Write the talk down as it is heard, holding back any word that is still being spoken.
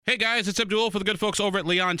Hey guys, it's Abdul for the good folks over at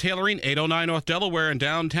Leon Tailoring, 809 North Delaware in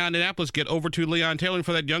downtown Indianapolis. Get over to Leon Tailoring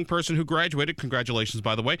for that young person who graduated. Congratulations,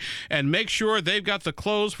 by the way. And make sure they've got the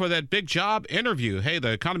clothes for that big job interview. Hey,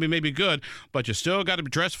 the economy may be good, but you still got to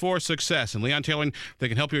dress for success. And Leon Tailoring, they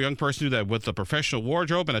can help your young person do that with the professional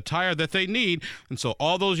wardrobe and attire that they need. And so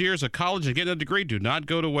all those years of college and getting a degree do not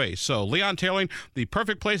go to waste. So Leon Tailoring, the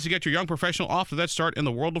perfect place to get your young professional off to that start in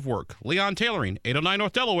the world of work. Leon Tailoring, 809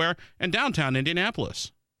 North Delaware and downtown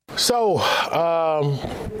Indianapolis. So, I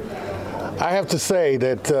have to say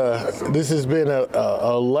that this has been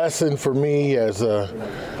a lesson for me as a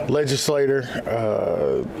legislator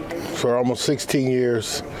for almost 16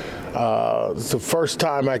 years. It's the first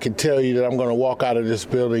time I can tell you that I'm going to walk out of this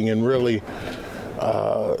building and really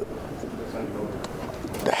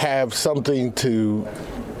have something to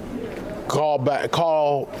call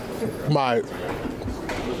my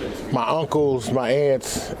uncles, my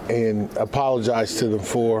aunts, and apologize to them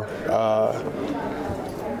for.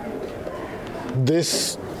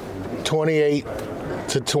 This 28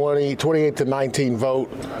 to 19 vote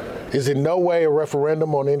is in no way a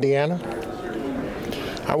referendum on Indiana.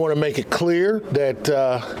 I want to make it clear that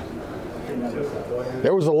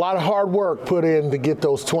there was a lot of hard work put in to get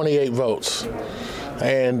those 28 votes.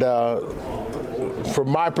 And from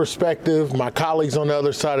my perspective, my colleagues on the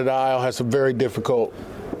other side of the aisle had some very difficult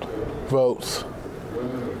votes.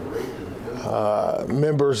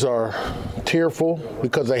 Members are tearful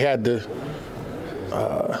because they had to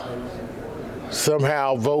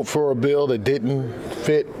somehow vote for a bill that didn't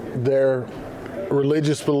fit their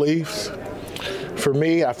religious beliefs. For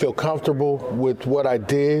me, I feel comfortable with what I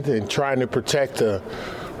did in trying to protect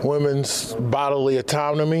women's bodily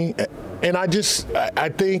autonomy. And I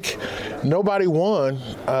think nobody won.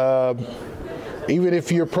 Even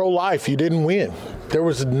if you're pro-life, you didn't win. There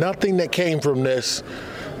was nothing that came from this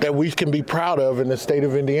that we can be proud of in the state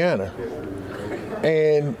of Indiana.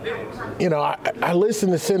 And, you know, I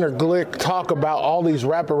listened to Senator Glick talk about all these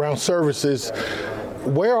wraparound services.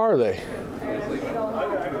 Where are they?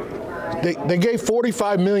 They gave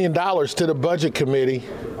 $45 million to the Budget Committee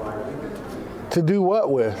to do what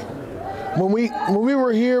with? When we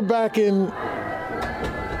were here back a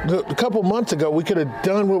couple months ago, we could have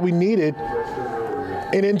done what we needed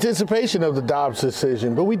in anticipation of the Dobbs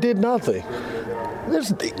decision, but we did nothing.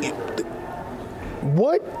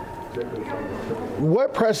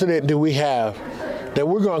 What precedent do we have that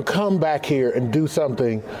we're going to come back here and do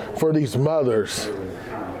something for these mothers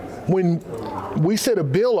when we sent a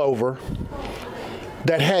bill over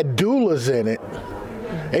that had doulas in it?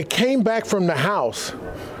 It came back from the House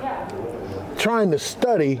trying to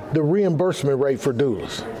study the reimbursement rate for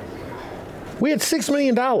doulas. We had $6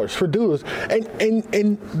 million for doulas,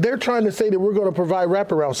 and they're trying to say that we're going to provide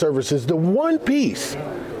wraparound services. The one piece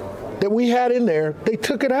that we had in there, they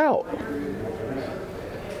took it out.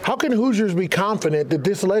 How can Hoosiers be confident that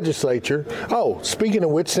this legislature, speaking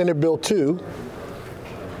of which, Senate Bill 2,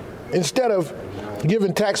 instead of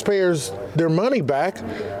giving taxpayers their money back,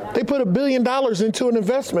 they put $1 billion into an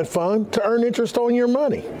investment fund to earn interest on your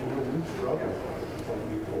money.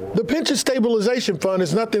 The pension stabilization fund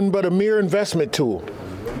is nothing but a mere investment tool.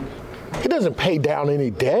 It doesn't pay down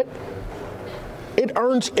any debt. It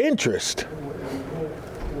earns interest.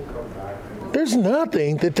 There's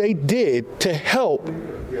nothing that they did to help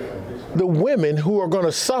the women who are going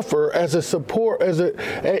to suffer as Senate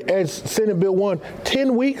Bill 1,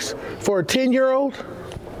 10 weeks for a 10-year-old.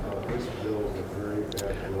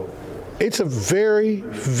 It's a very,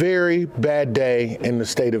 very bad day in the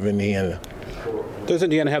state of Indiana. Does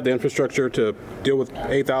Indiana have the infrastructure to deal with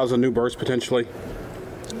 8,000 new births potentially?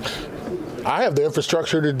 I have the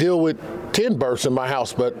infrastructure to deal with 10 births in my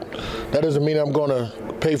house, but that doesn't mean I'm going to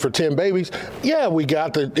pay for 10 babies. Yeah, we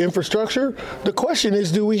got the infrastructure. The question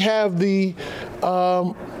is, do we have the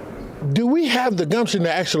gumption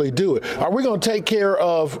to actually do it? Are we going to take care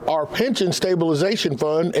of our pension stabilization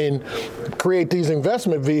fund and create these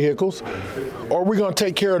investment vehicles? Or are we going to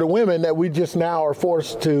take care of the women that we just now are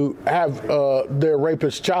forced to have their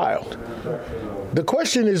rapist child? The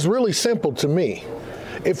question is really simple to me.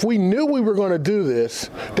 If we knew we were going to do this,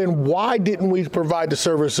 then why didn't we provide the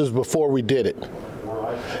services before we did it?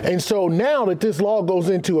 And so now that this law goes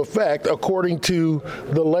into effect, according to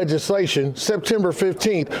the legislation, September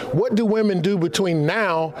 15th, what do women do between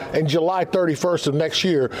now and July 31st of next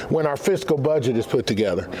year when our fiscal budget is put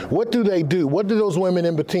together? What do they do? What do those women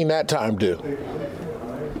in between that time do?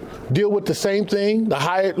 Deal with the same thing,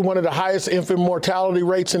 one of the highest infant mortality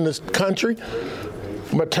rates in this country?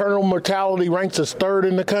 Maternal mortality ranks as third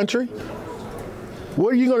in the country.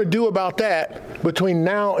 What are you going to do about that between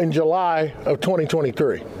now and July of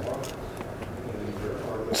 2023?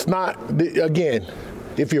 It's not, again,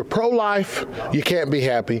 if you're pro-life, you can't be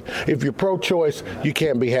happy. If you're pro-choice, you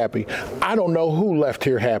can't be happy. I don't know who left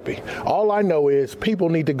here happy. All I know is people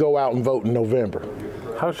need to go out and vote in November.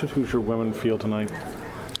 How should Hoosier women feel tonight?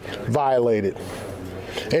 Violated.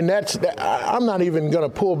 And I'm not even going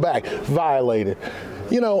to pull back. Violated.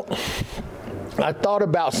 You know, I thought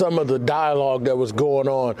about some of the dialogue that was going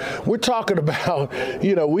on. We're talking about,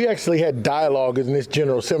 you know, we actually had dialogue in this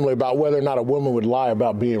General Assembly about whether or not a woman would lie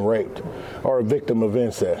about being raped or a victim of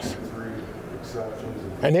incest.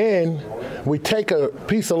 And then we take a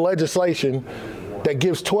piece of legislation that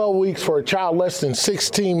gives 12 weeks for a child less than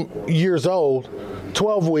 16 years old,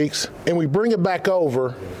 12 weeks, and we bring it back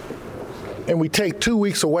over and we take 2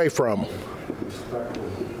 weeks away from them.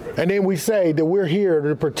 And then we say that we're here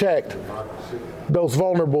to protect those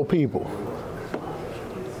vulnerable people.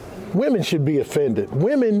 Women should be offended.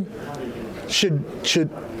 Women should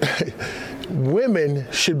women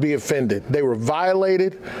should be offended. They were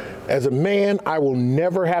violated. As a man, I will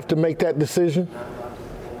never have to make that decision.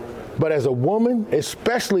 But as a woman,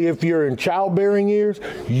 especially if you're in childbearing years,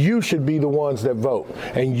 you should be the ones that vote.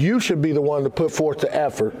 And you should be the one to put forth the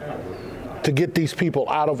effort to get these people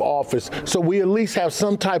out of office so we at least have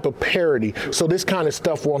some type of parity so this kind of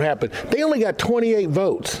stuff won't happen. They only got 28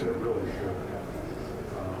 votes.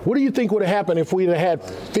 What do you think would have happened if we'd have had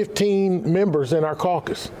 15 members in our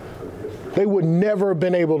caucus? They would never have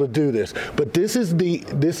been able to do this. But this is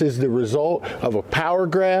the result of a power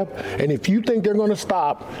grab. And if you think they're going to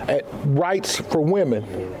stop at rights for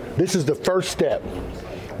women, this is the first step.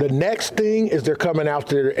 The next thing is they're coming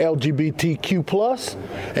after LGBTQ+,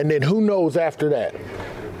 and then who knows after that.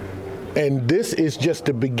 And this is just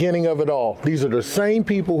the beginning of it all. These are the same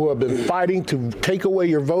people who have been fighting to take away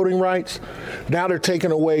your voting rights. Now they're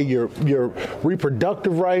taking away your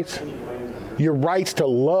reproductive rights, your rights to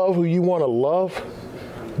love who you want to love.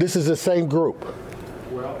 This is the same group.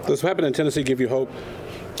 Does what happened in Tennessee give you hope?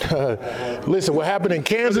 Listen, what happened in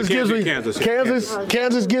Kansas gives me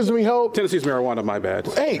Kansas gives me hope. Tennessee's marijuana, my bad.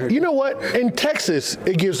 Hey, you know what? In Texas,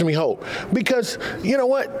 it gives me hope because you know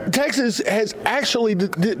what? Texas has actually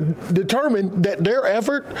determined that their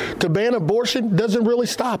effort to ban abortion doesn't really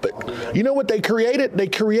stop it. You know what they created? They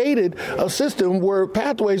created a system where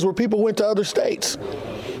pathways where people went to other states,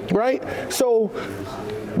 right? So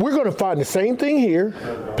we're going to find the same thing here.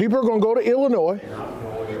 People are going to go to Illinois.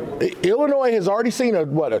 Illinois has already seen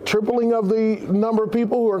a tripling of the number of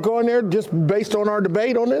people who are going there just based on our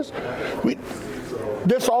debate on this.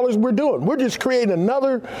 That's all we're doing. We're just creating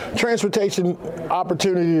another transportation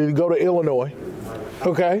opportunity to go to Illinois,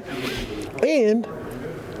 okay? And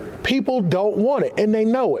people don't want it, and they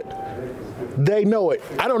know it. They know it.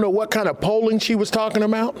 I don't know what kind of polling she was talking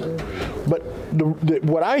about, but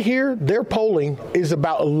what I hear, their polling is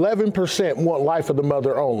about 11% want life of the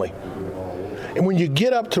mother only. And when you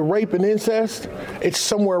get up to rape and incest, it's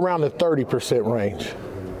somewhere around the 30% range.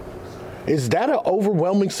 Is that an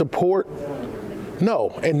overwhelming support?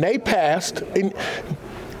 No. And they passed. And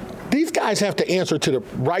these guys have to answer to the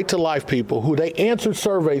Right to Life people who they answered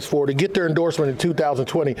surveys for to get their endorsement in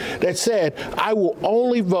 2020 that said, I will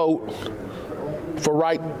only vote for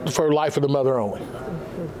life of the mother only.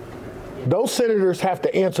 Those senators have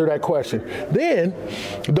to answer that question. Then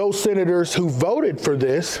those senators who voted for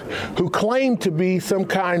this, who claim to be some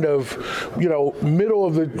kind of, middle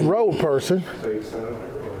of the road person,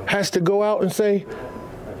 has to go out and say,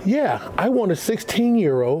 yeah, I want a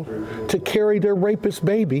 16-year-old to carry their rapist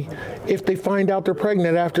baby if they find out they're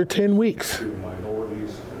pregnant after 10 weeks.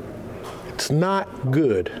 It's not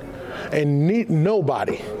good. And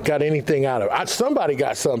nobody got anything out of it. Somebody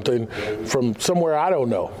got something from somewhere I don't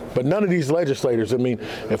know. But none of these legislators,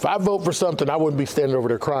 if I vote for something, I wouldn't be standing over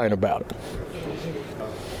there crying about it.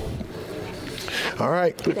 All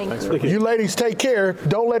right. Thank you. You ladies take care.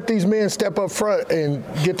 Don't let these men step up front and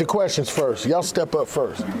get the questions first. Y'all step up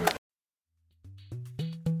first.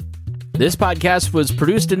 This podcast was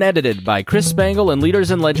produced and edited by Chris Spangle and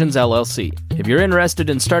Leaders and Legends, LLC. If you're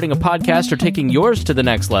interested in starting a podcast or taking yours to the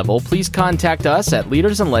next level, please contact us at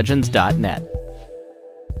leadersandlegends.net.